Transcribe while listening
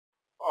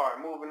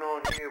moving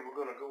on here, we're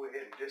going to go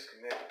ahead and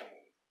disconnect the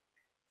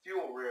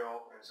fuel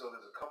rail. And so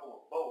there's a couple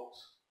of bolts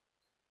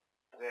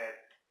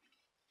that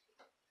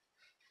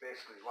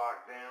basically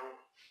lock down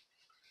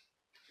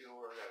the fuel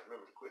rail. I got to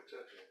remember to quit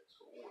touching it.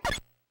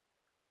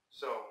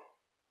 So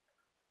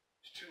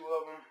there's two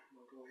of them.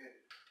 We'll go ahead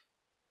and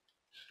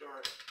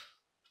start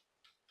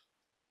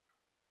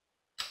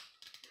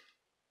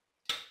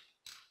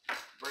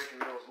breaking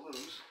those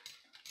loose.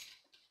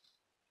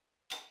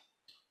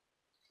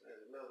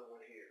 There's another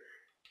one here.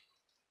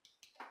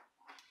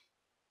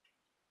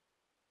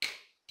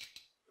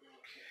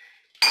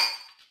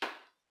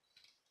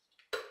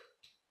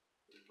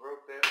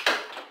 Broke that.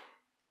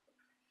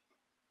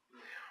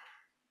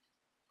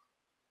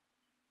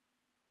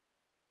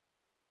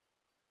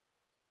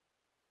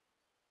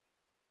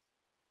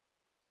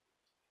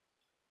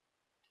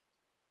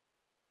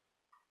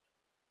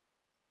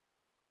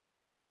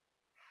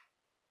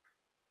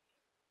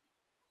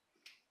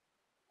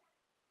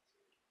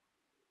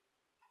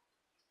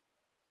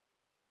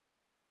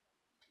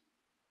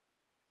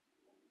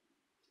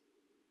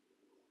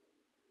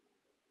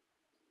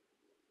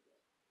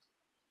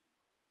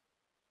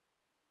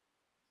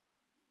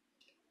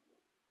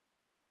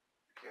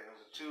 Okay,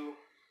 those are two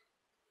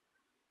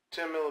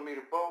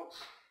 10mm bolts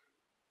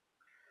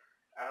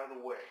out of the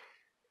way.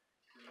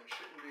 And there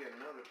shouldn't be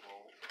another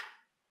bolt,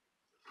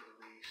 at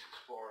least as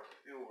far as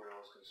the fuel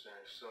rail is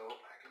concerned. So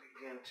I can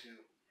begin to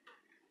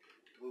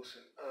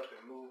loosen up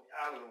and move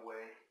out of the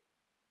way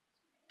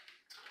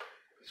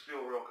this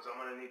fuel rail, because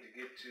I'm going to need to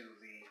get to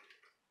the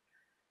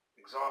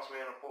exhaust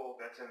manifold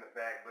that's in the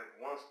back. But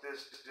once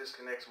this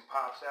disconnects and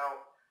pops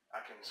out,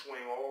 I can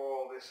swing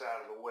all this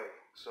out of the way.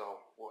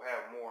 So we'll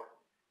have more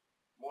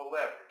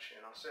leverage.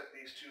 And I'll set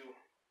these two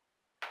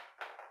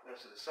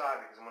to the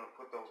side because I'm going to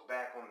put those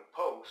back on the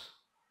posts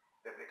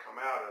that they come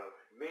out of.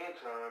 In the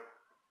meantime,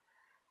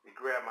 you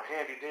grab my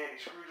handy dandy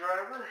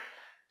screwdriver.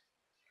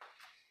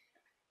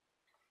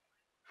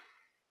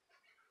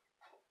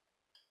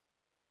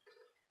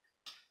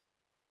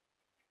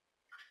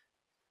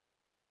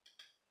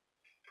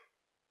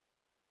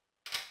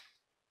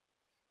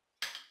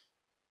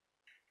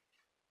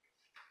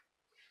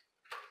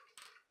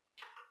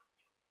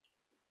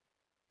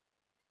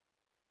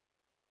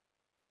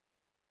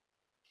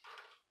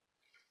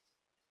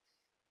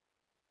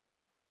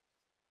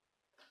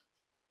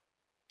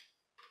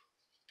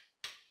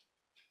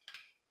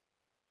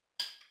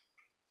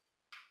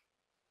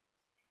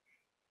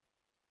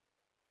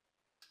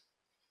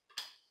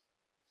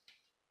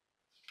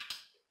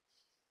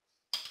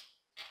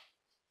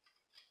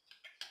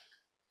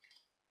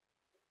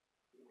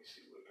 Let me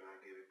see what can I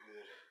get a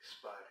good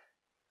spot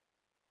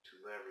to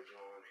leverage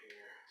on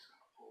here. So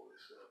I'll pull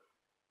this up.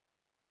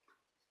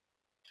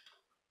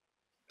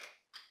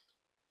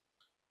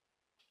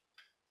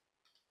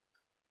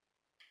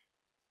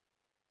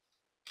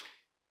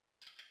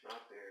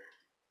 Not there.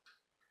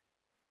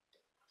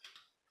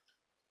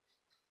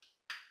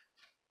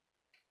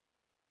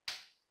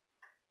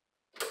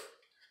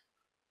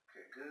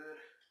 Okay, good.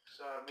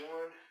 Side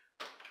one,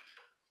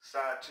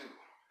 side two.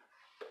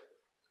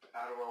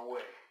 Out of our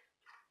way.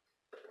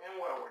 And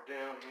while we're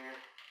down here,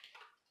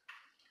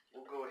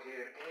 we'll go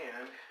ahead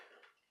and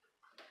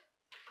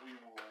we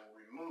will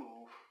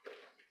remove,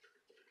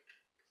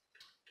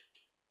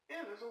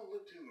 and this don't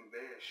look too in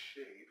bad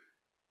shape,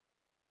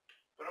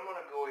 but I'm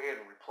going to go ahead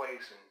and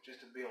replace them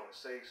just to be on the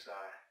safe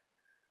side,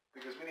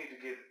 because we need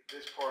to get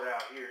this part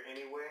out here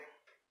anyway.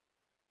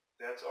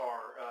 That's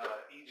our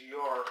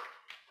EGR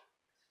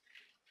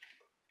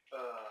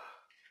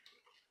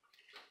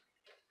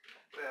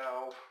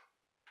valve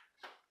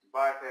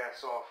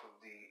bypass off of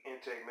the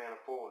intake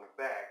manifold in the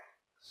back.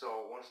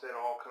 So once that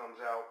all comes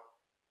out,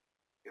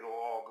 it'll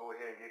all go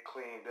ahead and get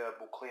cleaned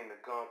up. We'll clean the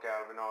gunk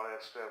out of it and all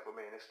that stuff. But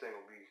man, this thing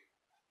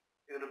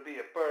it'll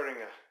be a burning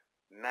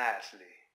nicely.